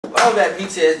Welcome back,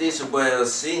 PTSD. It's your boy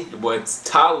LC. Your boy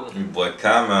Tyler. Your boy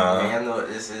KHAI. Man, I know what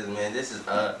this is, man. This is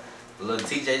Lil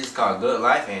Tjay, just called Good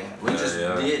Life, and we just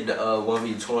did the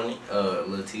 1v20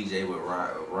 Lil Tjay with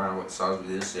Ryan with Sauce with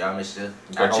this. So y'all make sure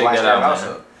go check that out,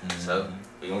 also. So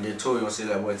we gonna get to it. We gonna see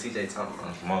that boy Tjay talking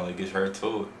about. Come on, let's get her to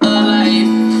it.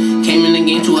 Came in the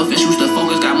game to officials, the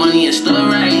focus, got money and stood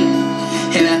right.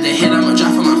 Head after head, I'ma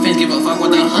drop for my fans, give a fuck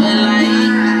what the hood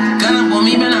like. Gun up on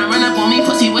me, man, I run up on me,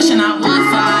 pussy wishing I would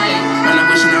fight. Run up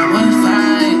wishing I would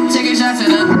fight. Taking shots at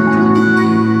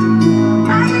the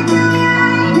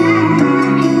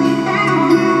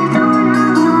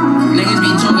niggas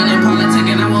be talking and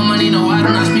politicking, I want money, no, I do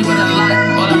not speak with a lot.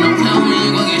 All I know, play with me,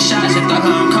 you gon' get shot. Shit, thought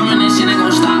how I'm coming, this shit ain't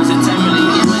gon' stop. Said 10 million,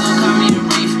 yeah, man, gon' call me a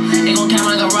race. Ain't gon' count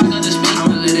like a rock out the space.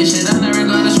 I'ma let this shit out there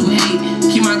regardless who hate.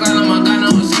 Keep my grind on my gun, no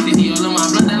safety. All of my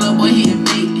blood, that little boy, he a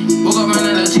bait. Woke up around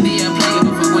that little TD, I play. Give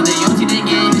a fuck with the young TD,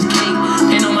 game is cake.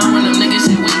 Ain't no mind when them niggas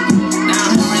say wait. Now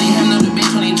I don't really have no debate.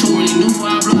 22 really knew before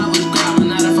I blew, I was great. I'm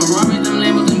not a Ferrari, them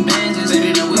labels and bands. Just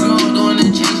say that we gon' doing the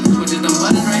change. Switches them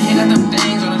buttons right here, got them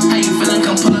things on us. How you feeling?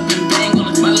 Come pull up and bang on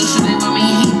us. My little shit, they with me,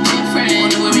 he different.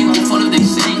 Wonder where we gon' fall if they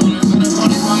sing on us. So the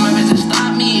police want my bitch to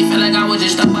stop me. Feel like I was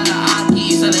just stuck by the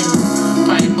hockey. So they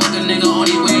probably book a nigga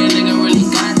only way a nigga really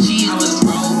got cheese. I was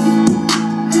broke.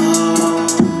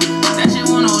 That shit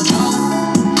wasn't no joke.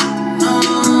 No.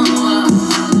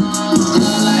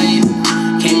 Good life.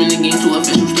 Came in the game to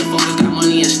officials, the focus, got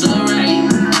money and stood right.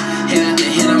 Head after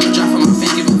head, I'ma drop for my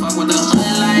fans, give a fuck what the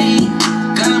hood like.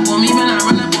 Gun up on me, man, I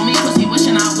run up on me, pussy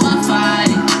wishing I would fight.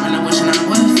 Run up wishing I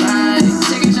would fight.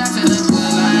 Taking shots at the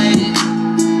good life.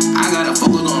 I gotta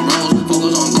focus on roles,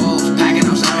 focus on goals. Packing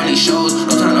outside on these shows,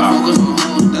 no time to focus on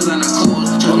hoes. Design the clothes,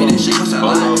 told me this shit cost a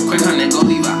lot. Quick hunt and go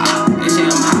leave her out. They say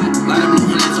I'm hot, lot of blue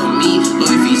hundreds on me.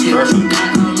 Louis V's hit, what you got?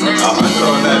 I'm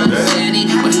nasty.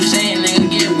 What you saying, nigga?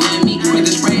 Get with me. Quick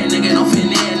to spray a nigga, don't fit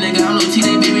near, nigga. I'm Lil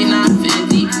Tjay, baby, not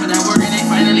 50. But that work and they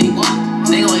finally woke.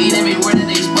 They gon' eat every word that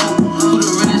they spoke. Who the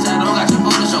realest? I don't got your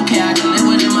vote, it's okay. I can live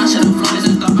with it, my shit a flow. This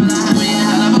is thought, but I have me a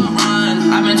hell of a run.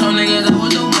 I've been told niggas I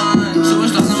was the one.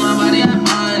 Superstars on my body, I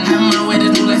bun. Having my way,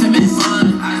 this new life, it been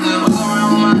fun. I still walk around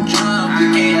with my drum. I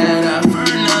can't let up for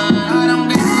none. I don't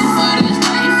get food for this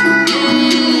life.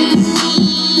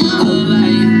 Yeah, good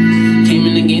life. Came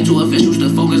in the game to officials, the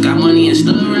focus, got money and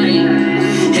stood right.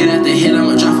 Head after head,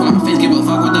 I'ma drop for my fans, give a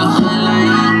fuck what the hood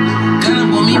like. Gun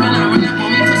up on me, man, I run up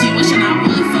on me, pussy wishing I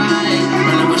would fight.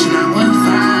 Run up wishing I would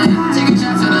fight. Taking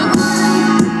shots at the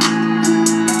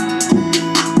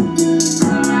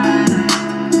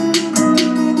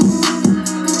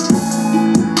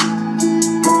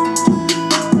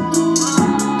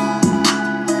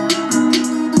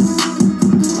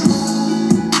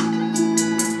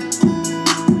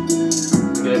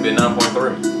Gonna be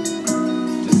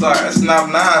 9.3. It's not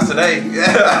 9 today.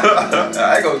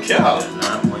 I ain't gonna count.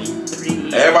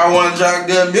 9.3. Everybody wanna drop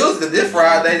good music this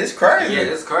Friday. This crazy. Yeah,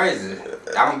 that's crazy.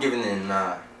 I'm giving it a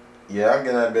 9. Yeah, I'm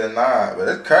getting that bit 9, but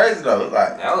it's crazy though.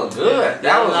 Like That was good.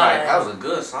 That was a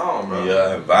good song, bro.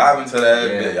 yeah, vibing to that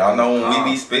bit. Y'all know when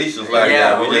we be speechless like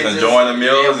that, we just enjoying the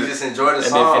music. Yeah, we just enjoy the And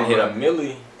song. they hit a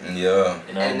milli. Yeah.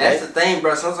 And that's the thing,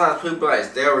 bro. Sometimes people like it's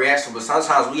their reaction, but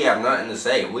sometimes we have nothing to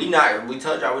say. We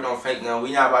told y'all we don't fake nothing.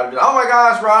 We not about to be like, oh my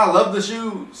gosh, bro, I love the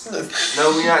shoes.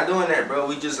 No, we not doing that, bro.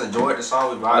 We just enjoyed the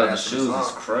song. We vibed The out to shoes the is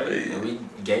song. crazy. And we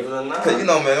gave it a 9. Cause you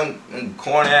know, man, them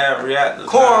corny ass reactors.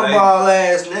 Cornball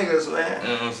ass niggas, man. You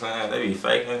know what I'm saying? They be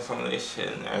faking some of this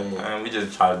shit and everything. We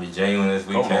just try to be genuine as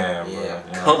we can, bro. Yeah.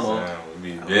 You know Come what I'm on. saying?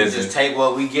 We be We busy. just take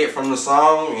what we get from the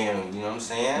song, and you know what I'm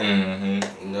saying.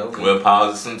 You know, We'll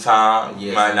pause it sometime.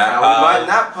 yeah, Might not sometimes pause. we might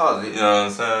not pause it. You know what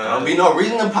I'm saying? Don't be no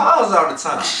reason to pause all the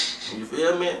time. You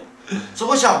feel me? So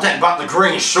what y'all think about the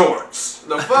green shorts?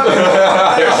 The fuck?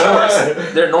 They're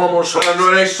shorts. They're normal shorts.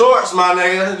 They shorts, my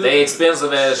nigga. They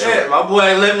expensive ass Shit, shorts. my boy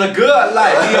ain't living a good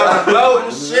life. He on the boat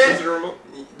and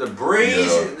shit. The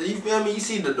breeze, you feel me? You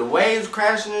see the waves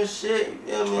crashing and shit.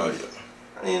 You feel me? Oh, yeah.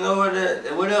 I didn't know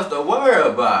what else to worry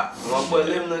about. My boy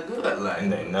living a good life.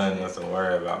 Ain't nothing else to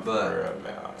worry about. But, for real,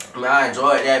 man. I mean, I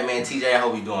enjoyed that, man. Tjay, I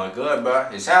hope he's doing good, bro.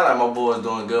 It sounded like my boy was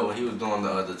doing good when he was doing the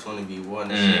 20v1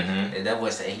 and shit. And that boy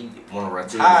said he want to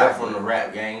retire from the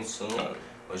rap game soon,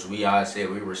 which we all said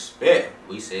we respect.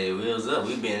 We said wheels up.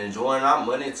 We been enjoying our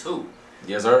money too.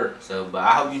 Yes, sir. So, but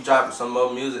I hope you drop some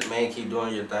more music, man. Keep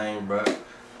doing your thing, bro.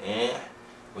 And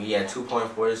we at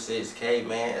 2.46K,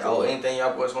 man. Oh, anything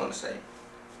y'all boys want to say?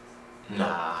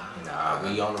 Nah.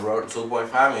 We on the road to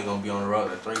 2.5, we gonna be on the road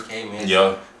to 3K, man.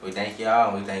 Yeah. We thank y'all,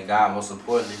 and we thank God. Most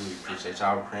importantly, we appreciate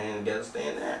y'all praying together,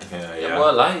 staying there. Yeah, Yeah,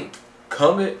 boy, like.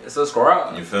 comment, and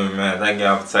subscribe. You feel me, man? Thank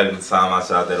y'all for taking the time out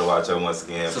y'all there to watch us once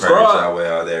again. Subscribe. Y'all way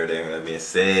out there. That being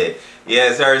said,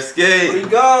 yes, sir, Skate. We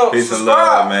go. Peace and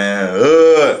love,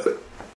 man.